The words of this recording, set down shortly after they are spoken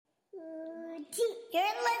You're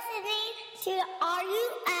listening to the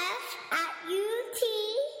RUF at UT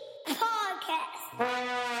podcast.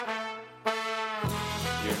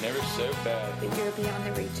 You're never so bad that you're beyond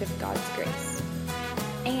the reach of God's grace.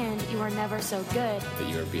 And you are never so good that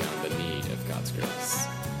you are beyond the need of God's grace.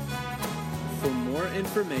 For more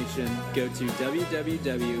information, go to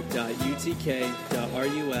www.utk.ruf.org.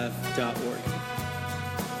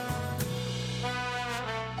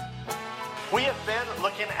 We have been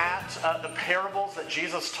looking at the parables that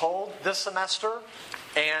Jesus told this semester.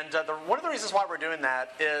 And one of the reasons why we're doing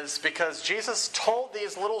that is because Jesus told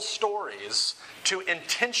these little stories to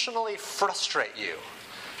intentionally frustrate you,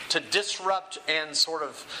 to disrupt and sort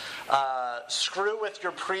of screw with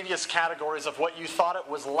your previous categories of what you thought it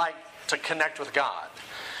was like to connect with God.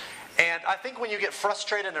 And I think when you get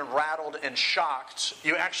frustrated and rattled and shocked,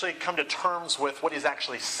 you actually come to terms with what he's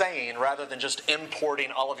actually saying rather than just importing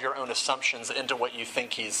all of your own assumptions into what you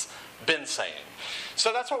think he's been saying.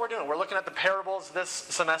 So that's what we're doing. We're looking at the parables this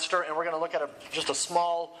semester, and we're going to look at just a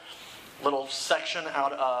small little section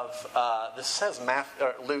out of, this says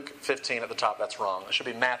Luke 15 at the top. That's wrong. It should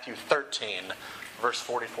be Matthew 13, verse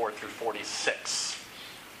 44 through 46.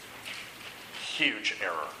 Huge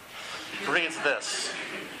error. It reads this.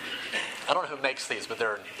 I don't know who makes these, but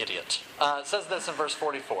they're an idiot. It says this in verse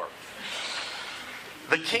 44.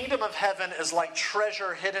 The kingdom of heaven is like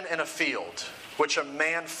treasure hidden in a field, which a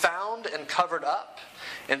man found and covered up,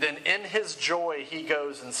 and then in his joy he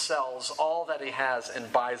goes and sells all that he has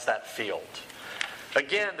and buys that field.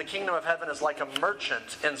 Again, the kingdom of heaven is like a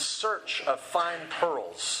merchant in search of fine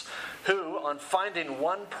pearls, who, on finding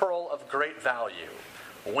one pearl of great value,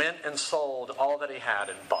 went and sold all that he had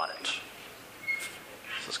and bought it.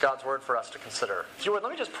 This is God's word for us to consider. If you would,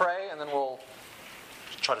 let me just pray, and then we'll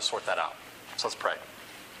try to sort that out. So let's pray.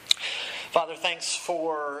 Father, thanks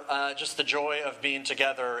for just the joy of being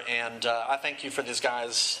together, and I thank you for these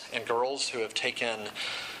guys and girls who have taken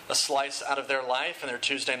a slice out of their life and their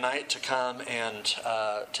Tuesday night to come and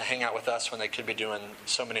to hang out with us when they could be doing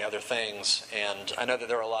so many other things. And I know that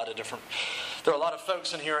there are a lot of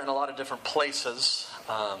folks in here in a lot of different places.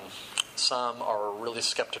 Some are really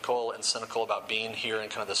skeptical and cynical about being here in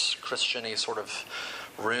kind of this Christian-y sort of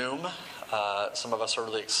room. Some of us are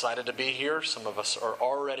really excited to be here. Some of us are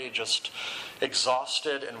already just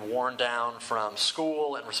exhausted and worn down from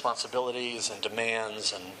school and responsibilities and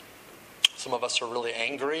demands. And some of us are really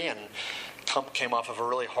angry and came off of a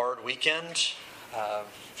really hard weekend.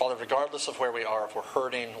 Father, regardless of where we are, if we're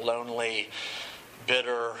hurting, lonely,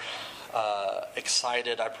 bitter,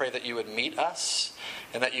 excited, I pray that you would meet us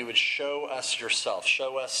and that you would show us yourself.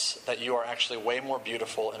 Show us that you are actually way more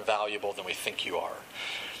beautiful and valuable than we think you are.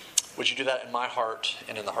 Would you do that in my heart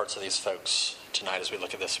and in the hearts of these folks tonight as we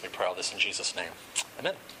look at this? And we pray all this in Jesus' name.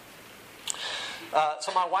 Amen.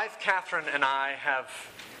 So my wife, Catherine, and I have,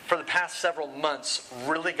 for the past several months,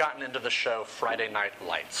 really gotten into the show Friday Night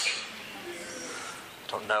Lights.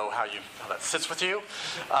 Don't know how that sits with you.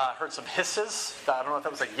 Heard some hisses. I don't know if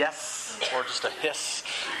that was a yes or just a hiss.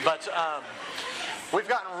 But we've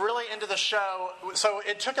gotten really into the show. So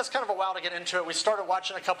it took us kind of a while to get into it. We started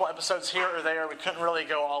watching a couple episodes here or there. We couldn't really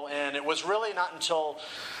go all in. It was really not until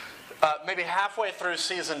maybe halfway through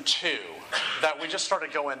season 2 that we just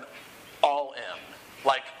started going all in.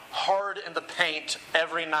 Like hard in the paint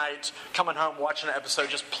every night, coming home, watching an episode,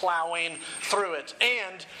 just plowing through it.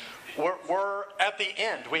 And we're at the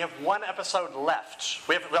end. We have one episode left.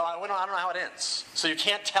 I don't know how it ends. So you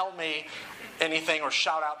can't tell me anything or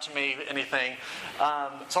shout out to me anything.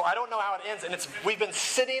 So I don't know how it ends. And we've been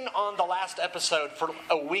sitting on the last episode for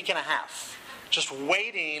a week and a half, just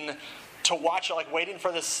waiting to watch it, like waiting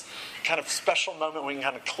for this kind of special moment when we can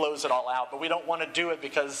kind of close it all out. But we don't want to do it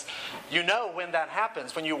because you know when that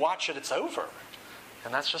happens, when you watch it, it's over.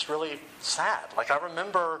 And that's just really sad. Like I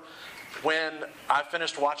remember when I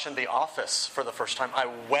finished watching The Office for the first time, I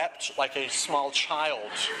wept like a small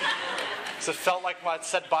child. Because it felt like I'd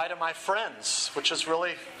said bye to my friends, which is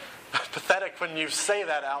really pathetic when you say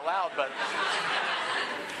that out loud. But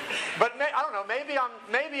I don't know,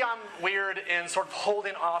 maybe I'm weird in sort of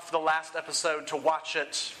holding off the last episode to watch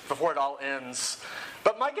it before it all ends.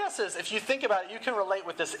 But my guess is, if you think about it, you can relate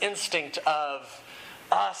with this instinct of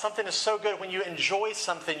something is so good. When you enjoy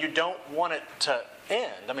something, you don't want it to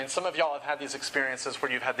end. I mean, some of y'all have had these experiences where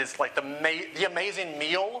you've had this, like the amazing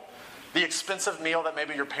meal, the expensive meal that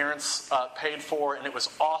maybe your parents paid for, and it was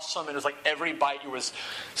awesome. It was like every bite you was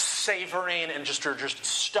savoring and you're just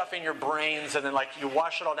stuffing your brains, and then like you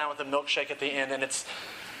wash it all down with a milkshake at the end, and it's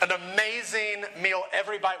an amazing meal.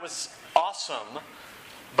 Every bite was awesome,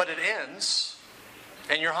 but it ends,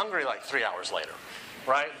 and you're hungry like 3 hours later,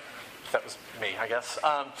 right? That was me, I guess.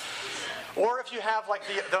 Or if you have like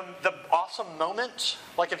the awesome moment,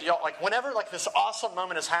 like if y'all like whenever like this awesome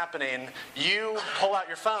moment is happening, you pull out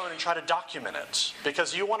your phone and try to document it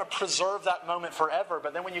because you want to preserve that moment forever.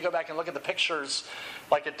 But then when you go back and look at the pictures,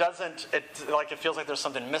 like it feels like there's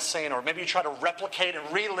something missing, or maybe you try to replicate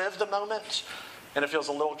and relive the moment, and it feels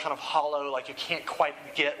a little kind of hollow, like you can't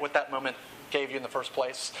quite get what that moment gave you in the first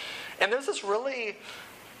place. And there's this really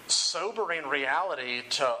sobering reality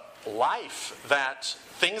to life that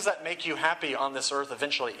things that make you happy on this earth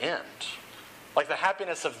eventually end. Like the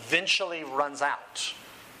happiness eventually runs out.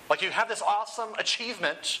 Like you have this awesome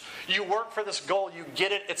achievement, you work for this goal, you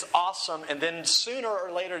get it, it's awesome, and then sooner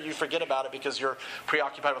or later you forget about it because you're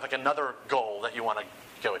preoccupied with like another goal that you want to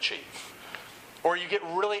go achieve. Or you get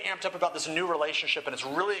really amped up about this new relationship and it's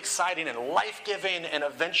really exciting and life-giving, and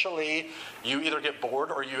eventually you either get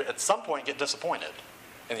bored or you at some point get disappointed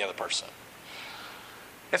in the other person.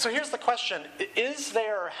 And so here's the question: is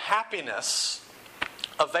there happiness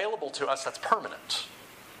available to us that's permanent,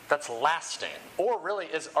 that's lasting? Or really,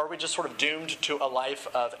 are we just sort of doomed to a life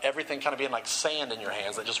of everything kind of being like sand in your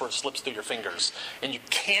hands that just sort of slips through your fingers and you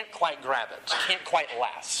can't quite grab it, can't quite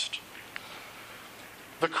last?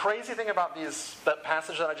 The crazy thing about that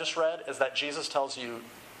passage that I just read is that Jesus tells you,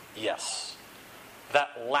 yes,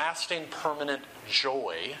 that lasting, permanent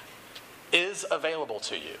joy is available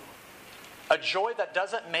to you. A joy that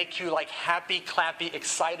doesn't make you like happy, clappy,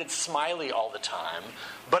 excited, smiley all the time,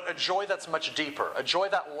 but a joy that's much deeper. A joy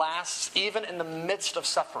that lasts even in the midst of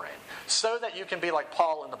suffering. So that you can be like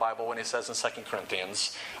Paul in the Bible when he says in 2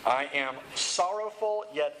 Corinthians, I am sorrowful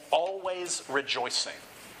yet always rejoicing.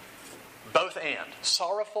 Both and.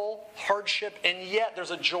 Sorrowful, hardship, and yet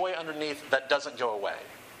there's a joy underneath that doesn't go away.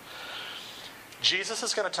 Jesus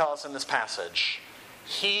is going to tell us in this passage,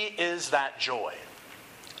 he is that joy.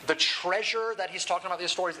 The treasure that he's talking about in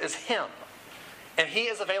these stories is him. And he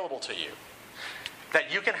is available to you.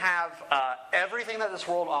 That you can have everything that this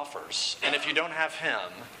world offers. And if you don't have him,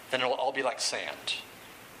 then it'll all be like sand.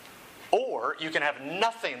 Or you can have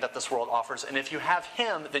nothing that this world offers. And if you have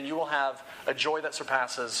him, then you will have a joy that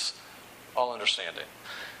surpasses all understanding.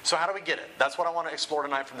 So how do we get it? That's what I want to explore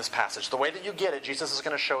tonight from this passage. The way that you get it, Jesus is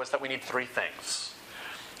going to show us that we need three things.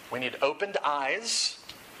 We need opened eyes.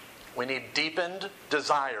 We need deepened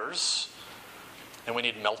desires, and we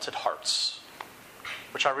need melted hearts.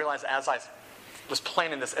 Which I realized as I was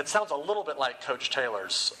planning this, it sounds a little bit like Coach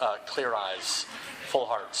Taylor's clear eyes, full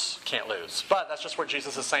hearts, can't lose. But that's just what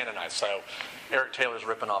Jesus is saying tonight, so Eric Taylor's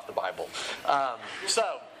ripping off the Bible.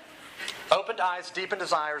 Opened eyes, deepened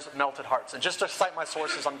desires, melted hearts. And just to cite my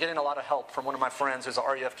sources, I'm getting a lot of help from one of my friends who's an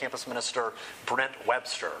RUF campus minister, Brent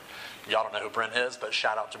Webster. Y'all don't know who Brent is, but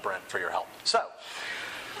shout out to Brent for your help. So,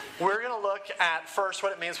 we're going to look at first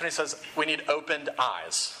what it means when he says we need opened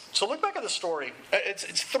eyes. So look back at the story. It's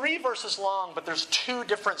 3 verses long, but there's 2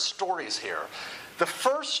 different stories here. The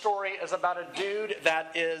first story is about a dude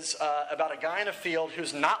that is about a guy in a field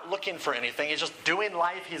who's not looking for anything. He's just doing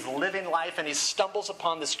life. He's living life, and he stumbles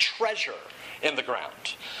upon this treasure in the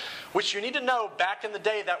ground. Which you need to know, back in the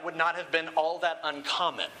day, that would not have been all that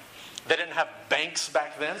uncommon. They didn't have banks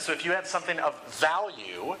back then, so if you had something of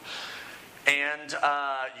value and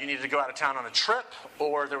you needed to go out of town on a trip,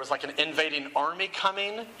 or there was like an invading army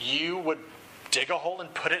coming, you would dig a hole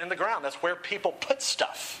and put it in the ground. That's where people put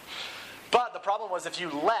stuff. But the problem was if you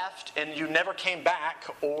left and you never came back,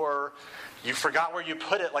 or you forgot where you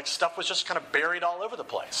put it, like stuff was just kind of buried all over the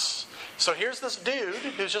place. So here's this dude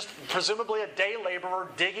who's just presumably a day laborer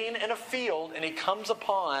digging in a field, and he comes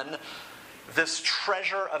upon this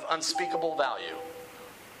treasure of unspeakable value.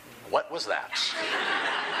 What was that?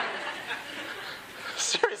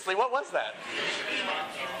 Seriously, what was that?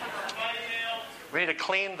 We need to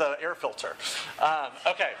clean the air filter.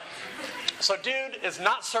 Okay. So dude is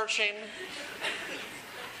not searching,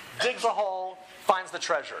 digs a hole, finds the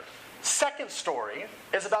treasure. Second story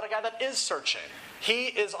is about a guy that is searching. He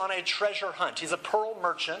is on a treasure hunt. He's a pearl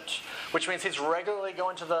merchant, which means he's regularly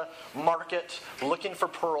going to the market looking for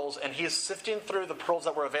pearls, and he's sifting through the pearls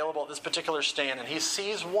that were available at this particular stand, and he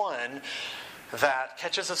sees one that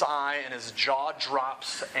catches his eye, and his jaw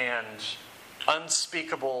drops, and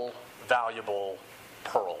unspeakable, valuable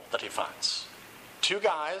pearl that he finds. 2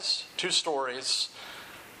 guys, 2 stories,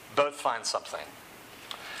 both find something.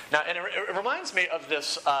 Now, and it reminds me of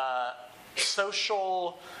this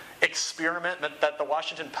social experiment that the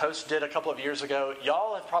Washington Post did a couple of years ago.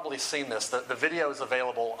 Y'all have probably seen this. The video is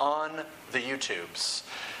available on the YouTubes.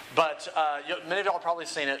 But many of y'all have probably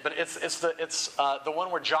seen it. But it's the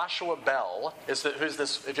one where Joshua Bell who's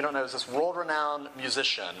this, if you don't know, is this world-renowned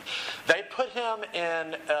musician. They put him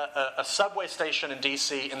in a subway station in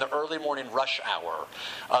D.C. in the early morning rush hour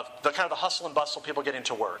of the kind of the hustle and bustle, people getting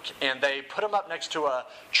to work, and they put him up next to a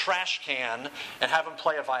trash can and have him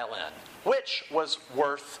play a violin, which was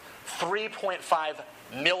worth $3.5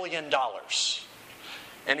 million.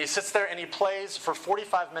 And he sits there and he plays for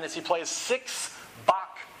 45 minutes. He plays 6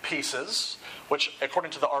 Bach pieces, which,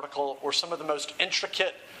 according to the article, were some of the most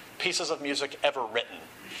intricate pieces of music ever written.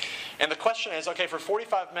 And the question is, okay, for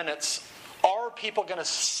 45 minutes, are people going to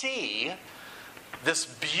see this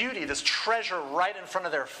beauty, this treasure right in front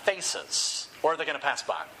of their faces, or are they going to pass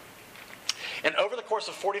by? And over the course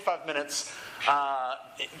of 45 minutes,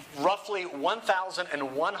 roughly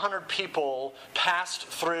 1,100 people passed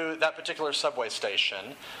through that particular subway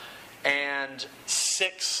station, and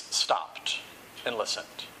 6 stopped and listened.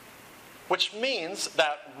 Which means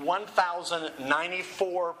that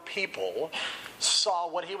 1,094 people saw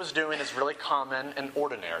what he was doing as really common and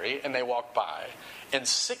ordinary, and they walked by. And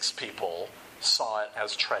 6 people saw it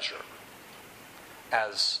as treasure,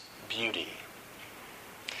 as beauty.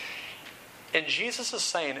 And Jesus is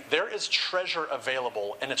saying, there is treasure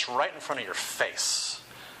available, and it's right in front of your face.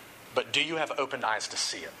 But do you have opened eyes to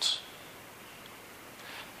see it?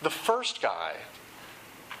 The first guy,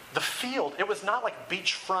 the field, it was not like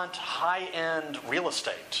beachfront, high-end real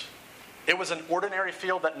estate. It was an ordinary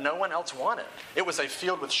field that no one else wanted. It was a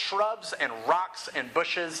field with shrubs and rocks and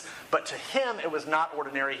bushes, but to him it was not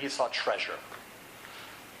ordinary. He saw treasure.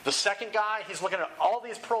 The second guy, he's looking at all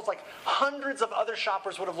these pearls, like hundreds of other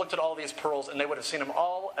shoppers would have looked at all these pearls, and they would have seen them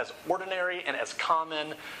all as ordinary and as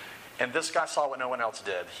common. And this guy saw what no one else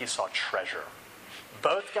did. He saw treasure.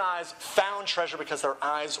 Both guys found treasure because their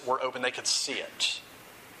eyes were open. They could see it.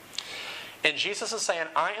 And Jesus is saying,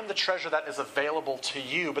 I am the treasure that is available to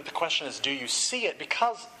you, but the question is, do you see it?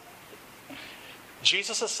 Because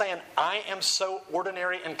Jesus is saying, I am so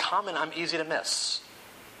ordinary and common, I'm easy to miss.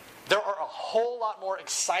 There are a whole lot more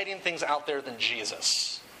exciting things out there than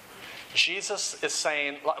Jesus. Jesus is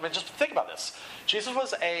saying, I mean, just think about this. Jesus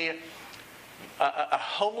was a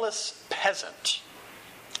homeless peasant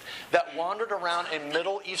that wandered around a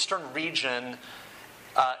Middle Eastern region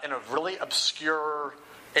in a really obscure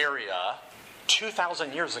area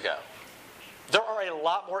 2,000 years ago. There are a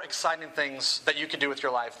lot more exciting things that you could do with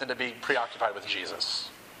your life than to be preoccupied with Jesus.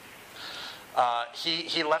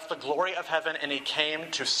 He left the glory of heaven and he came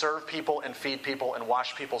to serve people and feed people and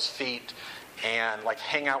wash people's feet and like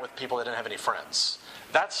hang out with people that didn't have any friends.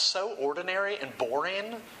 That's so ordinary and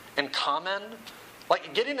boring and common.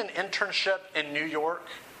 Like getting an internship in New York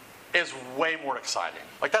is way more exciting.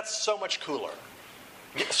 Like that's so much cooler.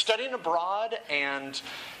 Studying abroad and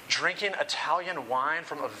drinking Italian wine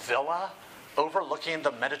from a villa overlooking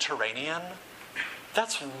the Mediterranean,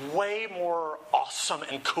 that's way more awesome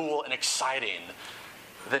and cool and exciting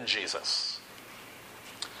than Jesus.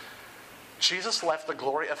 Jesus left the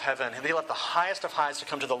glory of heaven. He left the highest of highs to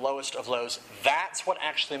come to the lowest of lows. That's what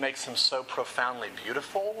actually makes him so profoundly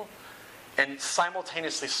beautiful and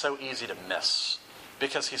simultaneously so easy to miss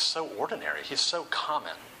because he's so ordinary. He's so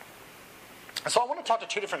common. So I want to talk to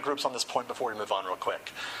 2 different groups on this point before we move on real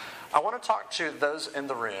quick. I want to talk to those in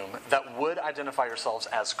the room that would identify yourselves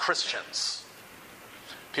as Christians.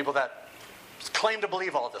 People that claim to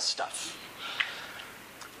believe all this stuff.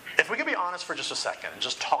 If we could be honest for just a second and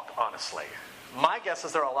just talk honestly, my guess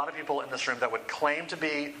is there are a lot of people in this room that would claim to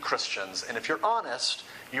be Christians, and if you're honest,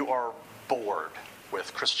 you are bored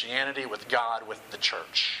with Christianity, with God, with the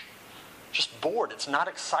church. Just bored. It's not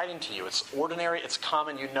exciting to you. It's ordinary. It's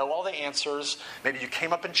common. You know all the answers. Maybe you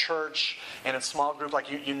came up in church and in small group, like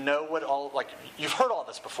you know what all, like you've heard all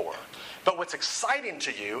this before. But what's exciting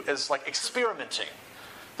to you is like experimenting.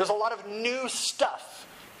 There's a lot of new stuff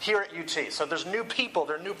here at UT. So there's new people,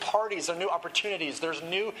 there are new parties, there are new opportunities, there's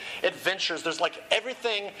new adventures. There's like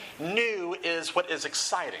everything new is what is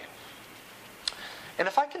exciting. And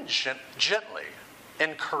if I can gently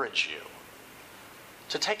encourage you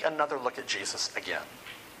to take another look at Jesus again.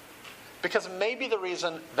 Because maybe the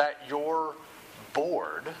reason that you're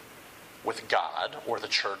bored with God or the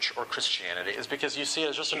church or Christianity is because you see it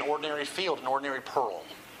as just an ordinary field, an ordinary pearl.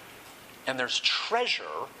 And there's treasure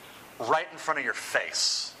right in front of your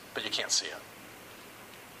face, but you can't see it.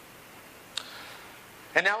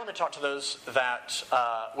 And now I want to talk to those that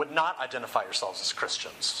would not identify yourselves as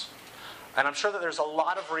Christians. And I'm sure that there's a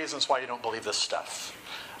lot of reasons why you don't believe this stuff.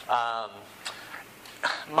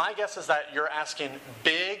 My guess is that you're asking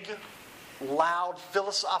big, loud,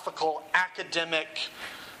 philosophical, academic,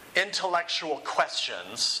 intellectual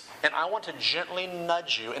questions, and I want to gently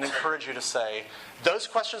nudge you and encourage you to say, those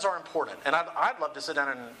questions are important. And I'd love to sit down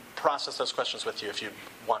and process those questions with you if you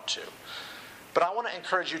want to. But I want to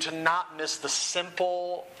encourage you to not miss the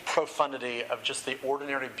simple profundity of just the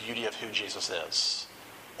ordinary beauty of who Jesus is.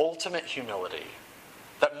 Ultimate humility.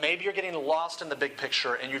 That maybe you're getting lost in the big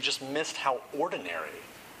picture and you just missed how ordinary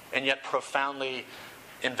and yet profoundly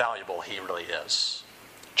invaluable he really is.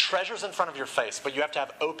 Treasure's in front of your face, but you have to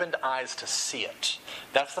have opened eyes to see it.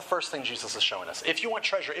 That's the first thing Jesus is showing us. If you want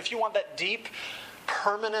treasure, if you want that deep,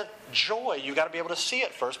 permanent joy, you got to be able to see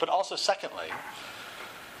it first. But also, secondly,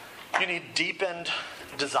 you need deepened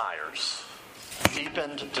desires.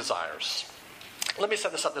 Deepened desires. Let me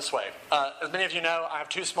set this up this way. As many of you know, I have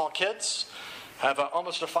 2 small kids. I have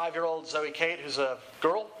almost a 5-year-old Zoe Kate, who's a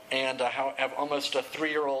girl, and I have almost a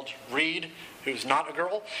 3-year-old Reed, who's not a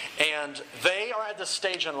girl. And they are at this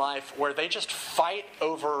stage in life where they just fight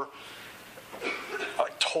over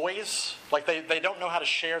toys. Like they don't know how to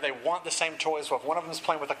share. They want the same toys. So if one of them is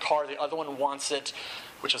playing with a car, the other one wants it,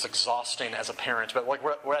 which is exhausting as a parent. But like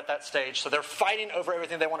we're at that stage. So they're fighting over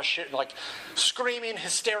everything they want to share, like screaming,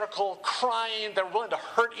 hysterical, crying. They're willing to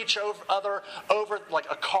hurt each other over like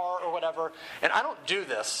a car or whatever. And I don't do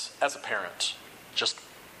this as a parent. Just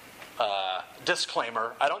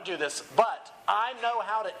disclaimer, I don't do this, but I know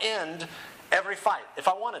how to end every fight if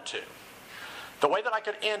I wanted to. The way that I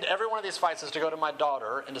could end every one of these fights is to go to my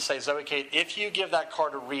daughter and to say, Zoe Kate, if you give that car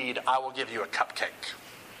to Reed, I will give you a cupcake.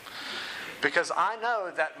 Because I know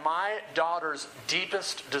that my daughter's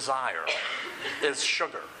deepest desire is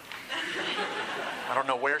sugar. I don't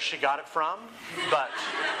know where she got it from, but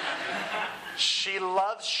she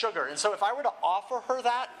loves sugar. And so if I were to offer her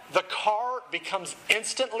that, the car becomes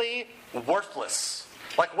instantly worthless.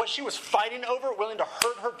 Like what she was fighting over, willing to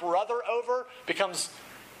hurt her brother over, becomes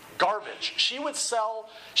garbage. She would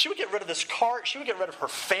get rid of this car, she would get rid of her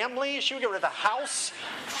family, she would get rid of the house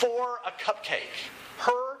for a cupcake.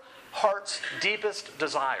 Her heart's deepest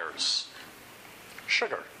desires.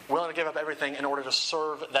 Sugar. Willing to give up everything in order to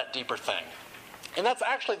serve that deeper thing. And that's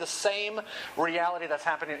actually the same reality that's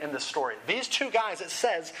happening in this story. These 2 guys, it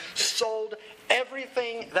says, sold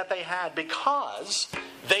everything that they had because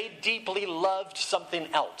they deeply loved something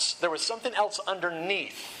else. There was something else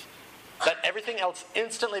underneath that everything else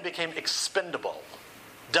instantly became expendable.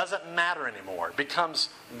 Doesn't matter anymore. Becomes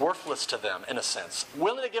worthless to them in a sense.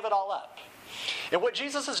 Willing to give it all up. And what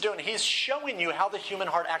Jesus is doing, he's showing you how the human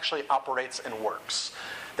heart actually operates and works.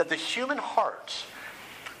 That the human heart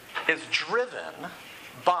is driven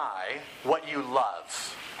by what you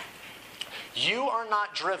love. You are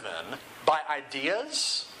not driven by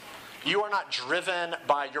ideas. You are not driven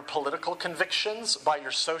by your political convictions, by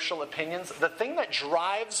your social opinions. The thing that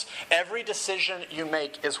drives every decision you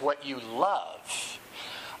make is what you love.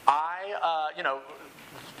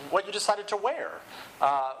 What you decided to wear,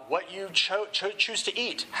 what you choose to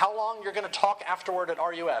eat, how long you're going to talk afterward at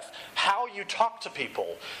RUF, how you talk to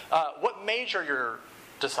people, what major you're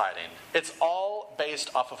deciding. It's all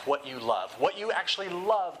based off of what you love. What you actually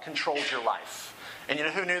love controls your life. And you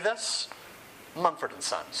know who knew this? Mumford &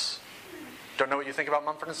 Sons. Don't know what you think about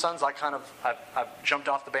Mumford & Sons? I've jumped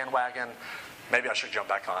off the bandwagon. Maybe I should jump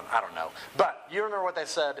back on. I don't know. But you remember what they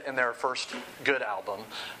said in their first good album.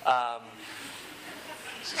 I'm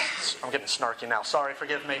getting snarky now. Sorry,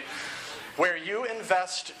 forgive me. Where you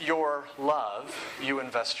invest your love, you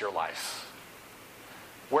invest your life.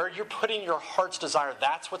 Where you're putting your heart's desire,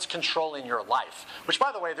 that's what's controlling your life. Which,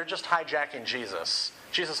 by the way, they're just hijacking Jesus.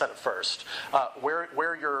 Jesus said it first.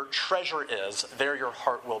 Where your treasure is, there your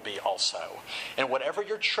heart will be also. And whatever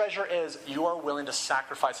your treasure is, you are willing to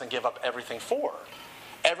sacrifice and give up everything for.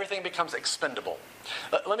 Everything becomes expendable.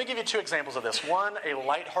 Let me give you 2 examples of this. One, a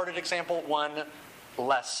lighthearted example. One,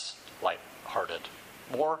 less lighthearted.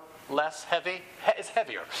 More, less, heavy? It's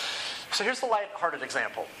heavier. So here's the lighthearted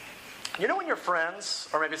example. You know when your friends,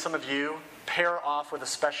 or maybe some of you, pair off with a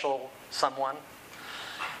special someone,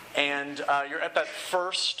 and you're at that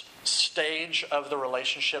first stage of the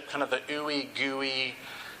relationship, kind of the ooey gooey,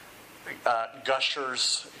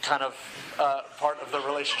 gushers kind of part of the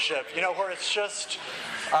relationship. You know, where it's just,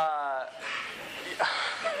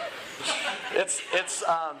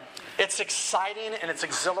 it's exciting and it's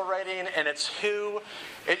exhilarating and it's you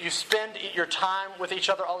spend your time with each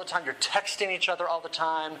other all the time. You're texting each other all the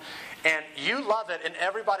time, and you love it. And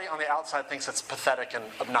everybody on the outside thinks it's pathetic and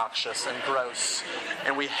obnoxious and gross,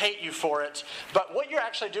 and we hate you for it. But what you're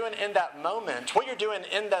actually doing in that moment, what you're doing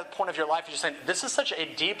in that point of your life, is you're saying, "This is such a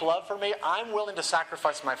deep love for me. I'm willing to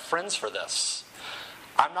sacrifice my friends for this.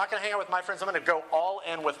 I'm not going to hang out with my friends. I'm going to go all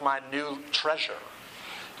in with my new treasure."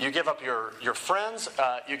 You give up your friends.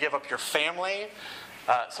 You give up your family.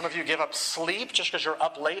 Some of you give up sleep just because you're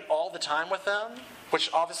up late all the time with them, which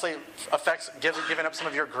obviously affects giving up some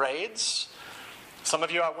of your grades. Some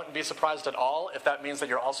of you, I wouldn't be surprised at all if that means that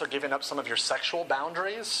you're also giving up some of your sexual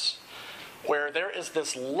boundaries, where there is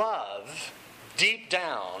this love deep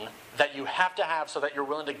down that you have to have so that you're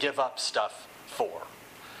willing to give up stuff for.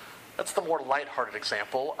 That's the more lighthearted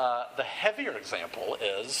example. The heavier example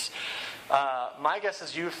is, my guess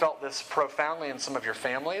is you felt this profoundly in some of your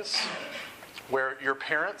families, where your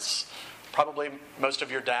parents, probably most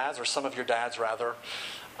of your dads, or some of your dads rather,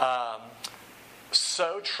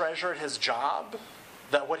 so treasured his job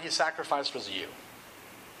that what he sacrificed was you.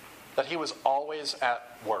 That he was always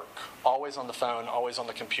at work, always on the phone, always on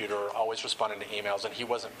the computer, always responding to emails, and he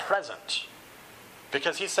wasn't present.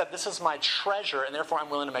 Because he said, this is my treasure, and therefore I'm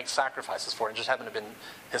willing to make sacrifices for it. It just happened to have been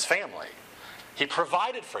his family. He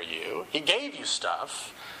provided for you, he gave you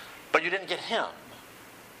stuff, but you didn't get him.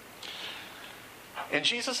 And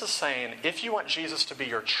Jesus is saying, if you want Jesus to be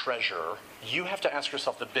your treasure, you have to ask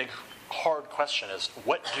yourself the big, hard question is,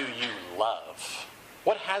 what do you love?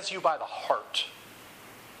 What has you by the heart?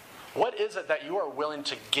 What is it that you are willing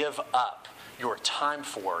to give up your time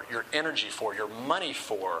for, your energy for, your money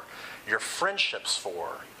for, your friendships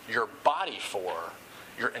for, your body for,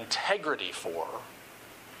 your integrity for?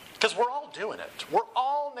 Because we're all doing it. We're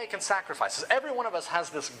all making sacrifices. Every one of us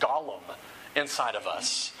has this golem inside of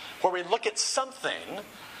us where we look at something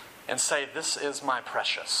and say, this is my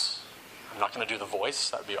precious. I'm not going to do the voice,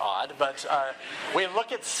 that would be odd, but we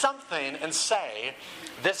look at something and say,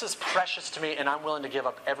 this is precious to me and I'm willing to give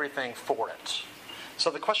up everything for it. So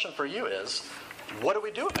the question for you is, what do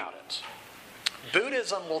we do about it?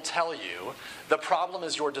 Buddhism will tell you the problem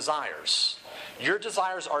is your desires. Your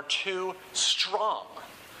desires are too strong.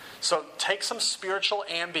 So take some spiritual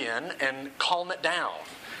Ambien and calm it down.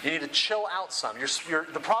 You need to chill out some.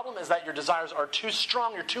 The problem is that your desires are too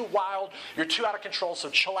strong, you're too wild, you're too out of control, so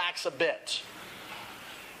chillax a bit.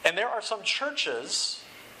 And there are some churches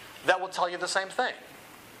that will tell you the same thing.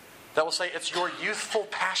 That will say it's your youthful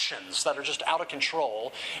passions that are just out of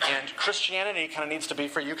control, and Christianity kind of needs to be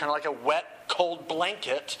for you kind of like a wet, cold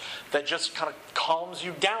blanket that just kind of calms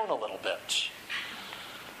you down a little bit.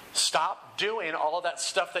 Stop doing all of that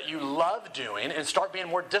stuff that you love doing and start being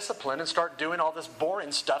more disciplined and start doing all this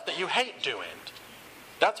boring stuff that you hate doing.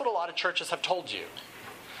 That's what a lot of churches have told you.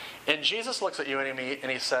 And Jesus looks at you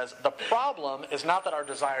and he says, the problem is not that our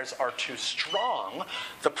desires are too strong.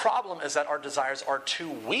 The problem is that our desires are too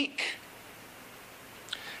weak.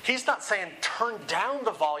 He's not saying turn down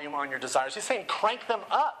the volume on your desires. He's saying crank them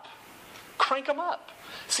up. Crank them up.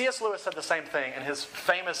 C.S. Lewis said the same thing in his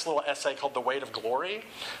famous little essay called The Weight of Glory.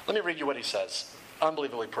 Let me read you what he says.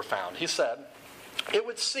 Unbelievably profound. He said, it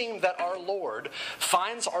would seem that our Lord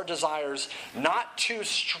finds our desires not too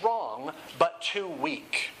strong, but too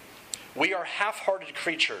weak. We are half-hearted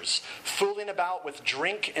creatures, fooling about with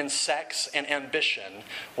drink and sex and ambition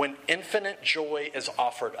when infinite joy is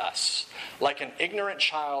offered us. Like an ignorant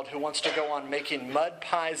child who wants to go on making mud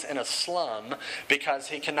pies in a slum because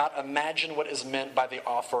he cannot imagine what is meant by the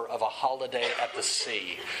offer of a holiday at the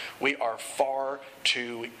sea. We are far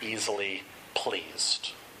too easily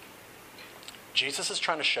pleased. Jesus is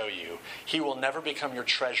trying to show you he will never become your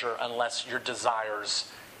treasure unless your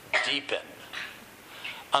desires deepen.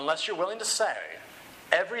 Unless you're willing to say,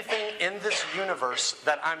 everything in this universe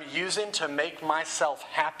that I'm using to make myself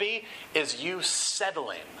happy is you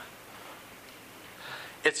settling.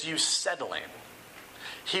 It's you settling.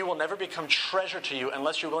 He will never become treasure to you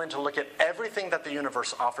unless you're willing to look at everything that the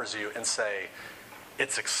universe offers you and say,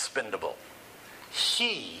 it's expendable.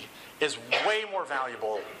 He is way more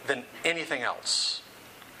valuable than anything else.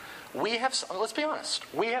 Let's be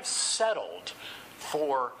honest, we have settled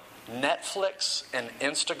for Netflix and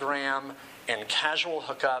Instagram and casual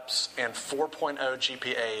hookups and 4.0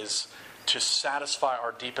 GPAs to satisfy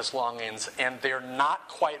our deepest longings, and they're not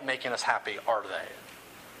quite making us happy, are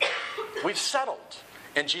they? We've settled.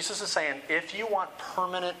 And Jesus is saying, if you want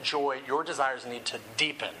permanent joy, your desires need to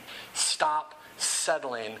deepen. Stop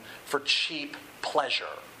settling for cheap pleasure.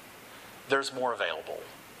 There's more available.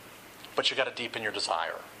 But you got to deepen your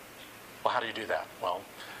desire. Well, how do you do that? Well,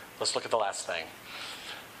 let's look at the last thing.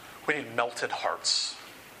 We need melted hearts.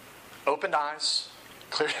 Opened eyes,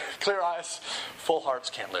 clear eyes, full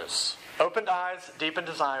hearts can't lose. Opened eyes, deepened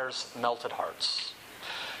desires, melted hearts.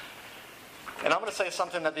 And I'm going to say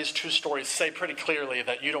something that these two stories say pretty clearly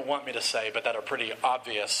that you don't want me to say, but that are pretty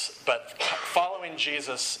obvious. But following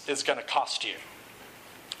Jesus is going to cost you.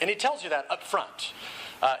 And he tells you that up front.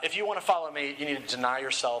 If you want to follow me, you need to deny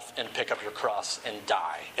yourself and pick up your cross and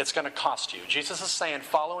die. It's going to cost you. Jesus is saying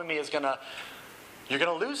following me you're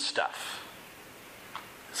going to lose stuff.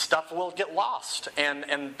 Stuff will get lost.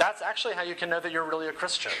 And that's actually how you can know that you're really a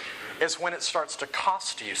Christian, is when it starts to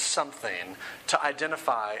cost you something to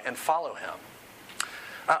identify and follow him.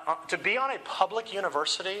 To be on a public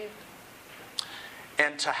university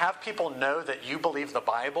and to have people know that you believe the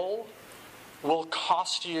Bible will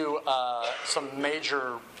cost you some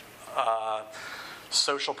major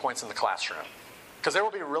social points in the classroom. Because there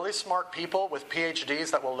will be really smart people with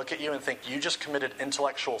PhDs that will look at you and think you just committed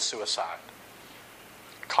intellectual suicide.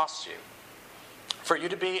 It costs you. For you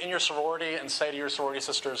to be in your sorority and say to your sorority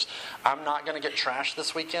sisters, I'm not going to get trashed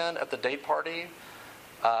this weekend at the date party,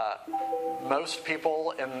 most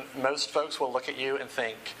people and most folks will look at you and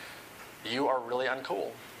think you are really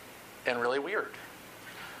uncool and really weird.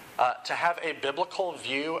 To have a biblical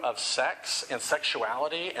view of sex and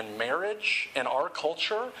sexuality and marriage in our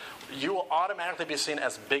culture, you will automatically be seen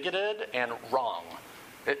as bigoted and wrong.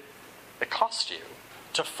 It costs you.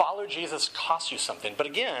 To follow Jesus costs you something. But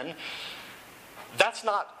again, that's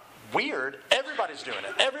not weird. Everybody's doing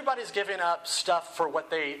it. Everybody's giving up stuff for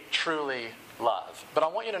what they truly love. But I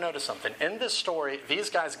want you to notice something. In this story,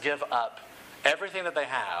 these guys give up everything that they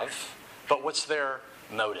have, but what's their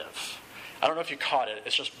motive? I don't know if you caught it.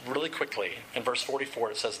 It's just really quickly. In verse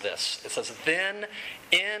 44, it says this. It says, then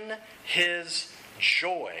in his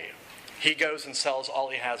joy, he goes and sells all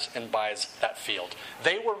he has and buys that field.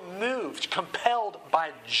 They were moved, compelled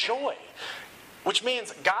by joy. Which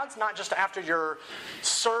means God's not just after your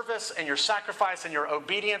service and your sacrifice and your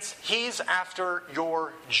obedience. He's after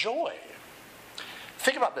your joy.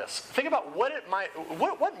 Think about this. Think about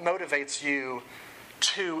what motivates you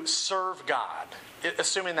to serve God,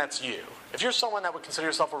 assuming that's you. If you're someone that would consider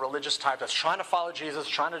yourself a religious type that's trying to follow Jesus,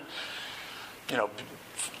 trying to,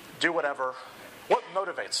 do whatever, what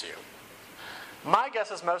motivates you? My guess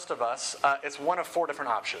is most of us, it's one of four different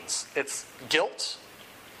options. It's guilt,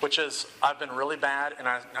 which is I've been really bad and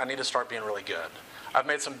I need to start being really good. I've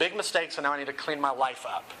made some big mistakes and now I need to clean my life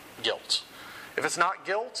up. Guilt. If it's not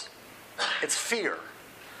guilt, it's fear.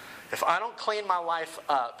 If I don't clean my life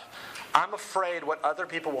up, I'm afraid what other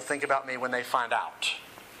people will think about me when they find out.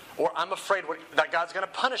 Or I'm afraid that God's going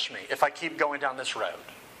to punish me if I keep going down this road.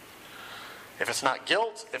 If it's not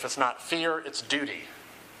guilt, if it's not fear, it's duty.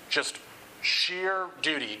 Just sheer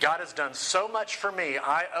duty. God has done so much for me,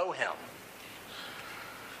 I owe him.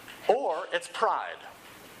 Or it's pride.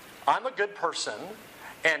 I'm a good person,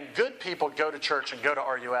 and good people go to church and go to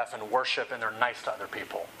RUF and worship, and they're nice to other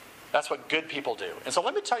people. That's what good people do. And so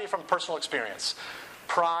let me tell you from personal experience.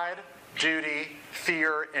 Pride, duty,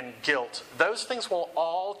 fear, and guilt. Those things will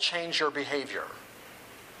all change your behavior.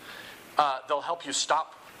 They'll help you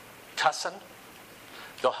stop cussing.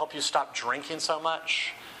 They'll help you stop drinking so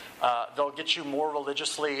much. They'll get you more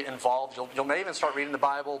religiously involved. You'll may even start reading the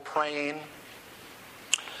Bible, praying.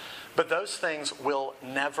 But those things will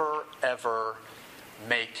never, ever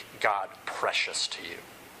make God precious to you.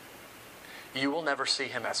 You will never see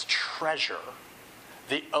him as treasure.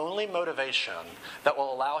 The only motivation that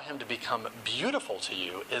will allow him to become beautiful to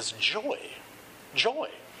you is joy. Joy.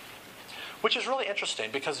 Which is really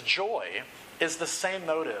interesting because joy is the same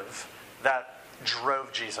motive that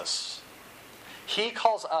drove Jesus. He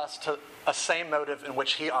calls us to a same motive in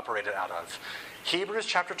which he operated out of. Hebrews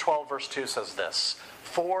chapter 12 verse 2 says this,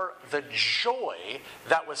 for the joy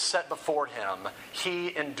that was set before him,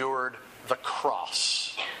 he endured the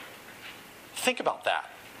cross. Think about that.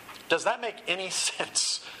 Does that make any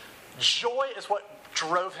sense? Joy is what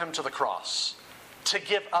drove him to the cross. To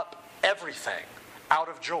give up everything out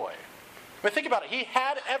of joy. I mean, think about it. He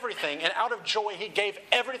had everything, and out of joy, he gave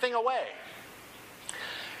everything away.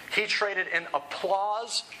 He traded in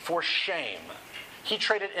applause for shame. He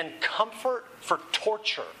traded in comfort for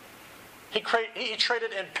torture. He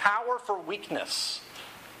traded in power for weakness.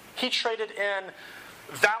 He traded in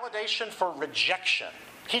validation for rejection.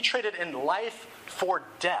 He traded in life for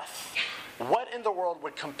death. What in the world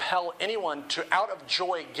would compel anyone to, out of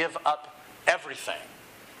joy, give up everything?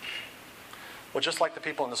 Well, just like the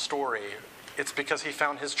people in the story, it's because he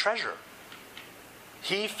found his treasure.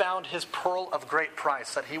 He found his pearl of great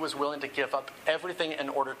price that he was willing to give up everything in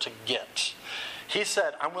order to get. He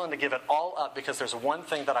said, I'm willing to give it all up because there's one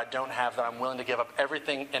thing that I don't have that I'm willing to give up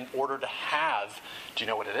everything in order to have. Do you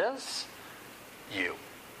know what it is? You.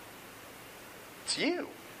 It's you.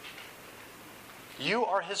 You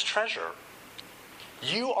are his treasure.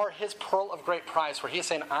 You are his pearl of great price, where he's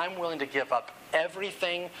saying, I'm willing to give up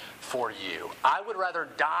everything for you. I would rather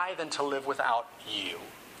die than to live without you.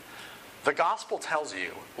 The gospel tells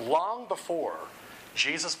you, long before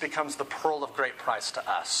Jesus becomes the pearl of great price to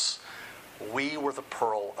us. We were the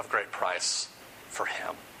pearl of great price for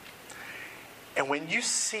him. And when you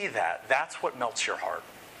see that, that's what melts your heart.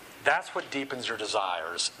 That's what deepens your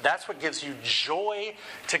desires. That's what gives you joy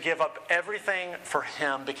to give up everything for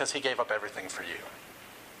him because he gave up everything for you.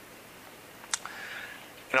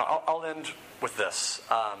 You know, I'll end with this.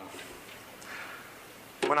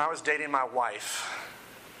 When I was dating my wife,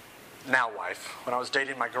 when I was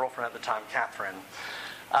dating my girlfriend at the time, Catherine,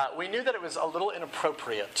 we knew that it was a little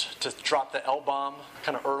inappropriate to drop the L-bomb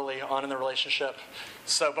kind of early on in the relationship.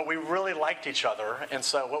 But we really liked each other. And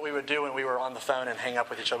so what we would do when we were on the phone and hang up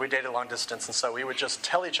with each other, we dated long distance. And so we would just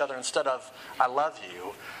tell each other, instead of, I love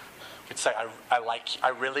you, we'd say, I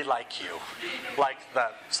really like you. Like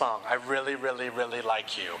that song, I really, really, really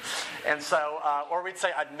like you. And so, or we'd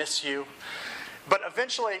say, I'd miss you. But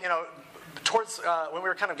eventually, you know, towards when we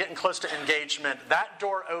were kind of getting close to engagement, that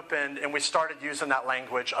door opened and we started using that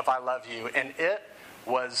language of I love you, and it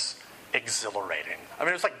was exhilarating. I mean,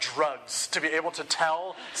 it was like drugs to be able to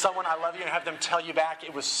tell someone I love you and have them tell you back.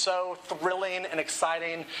 It was so thrilling and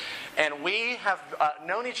exciting. And we have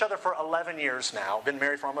known each other for 11 years now, been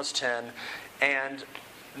married for almost 10, and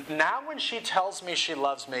now when she tells me she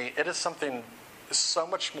loves me, it is something so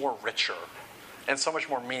much more richer and so much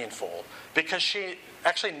more meaningful, because she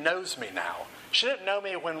actually knows me now. She didn't know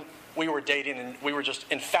me when we were dating and we were just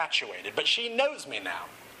infatuated, but she knows me now.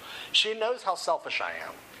 She knows how selfish I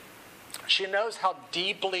am. She knows how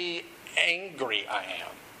deeply angry I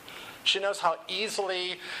am. She knows how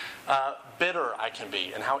easily bitter I can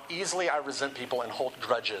be and how easily I resent people and hold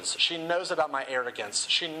grudges. She knows about my arrogance.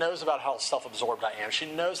 She knows about how self-absorbed I am.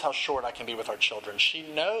 She knows how short I can be with our children. She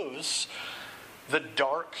knows the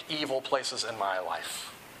dark, evil places in my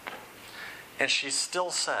life. And she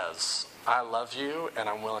still says, I love you and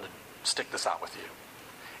I'm willing to stick this out with you.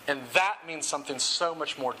 And that means something so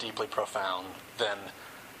much more deeply profound than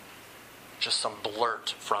just some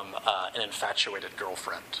blurt from an infatuated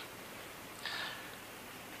girlfriend.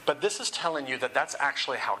 But this is telling you that that's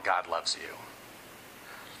actually how God loves you.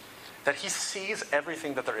 That he sees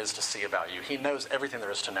everything that there is to see about you. He knows everything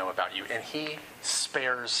there is to know about you. And he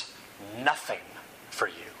spares nothing for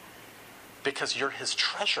you because you're his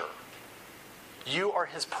treasure. You are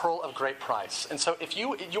his pearl of great price. And so if you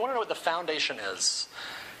want to know what the foundation is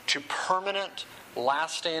to permanent,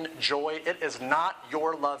 lasting joy, it is not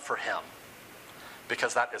your love for him,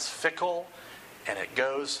 because that is fickle and it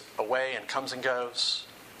goes away and comes and goes.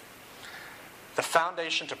 The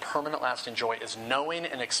foundation to permanent, lasting joy is knowing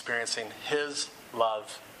and experiencing his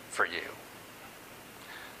love for you.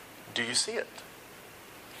 Do you see it?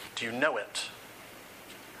 Do you know it?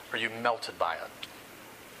 Are you melted by it?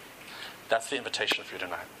 That's the invitation for you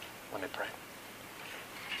tonight. Let me pray.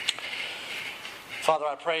 Father,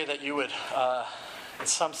 I pray that you would, in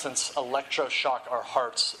some sense, electroshock our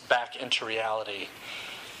hearts back into reality.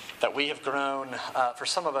 That we have grown, for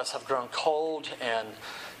some of us, have grown cold and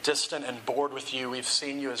distant and bored with you. We've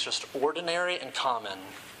seen you as just ordinary and common,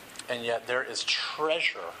 and yet there is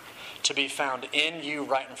treasure to be found in you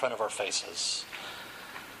right in front of our faces,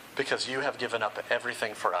 because you have given up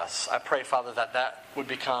everything for us. I pray, Father, that that would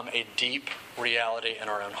become a deep reality in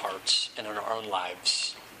our own hearts and in our own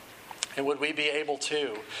lives. And would we be able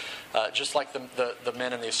to, just like the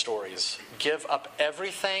men in these stories, give up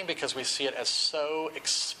everything because we see it as so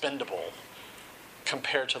expendable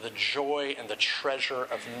compared to the joy and the treasure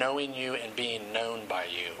of knowing you and being known by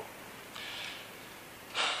you.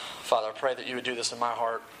 Father, I pray that you would do this in my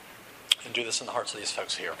heart and do this in the hearts of these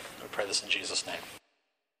folks here. I pray this in Jesus' name.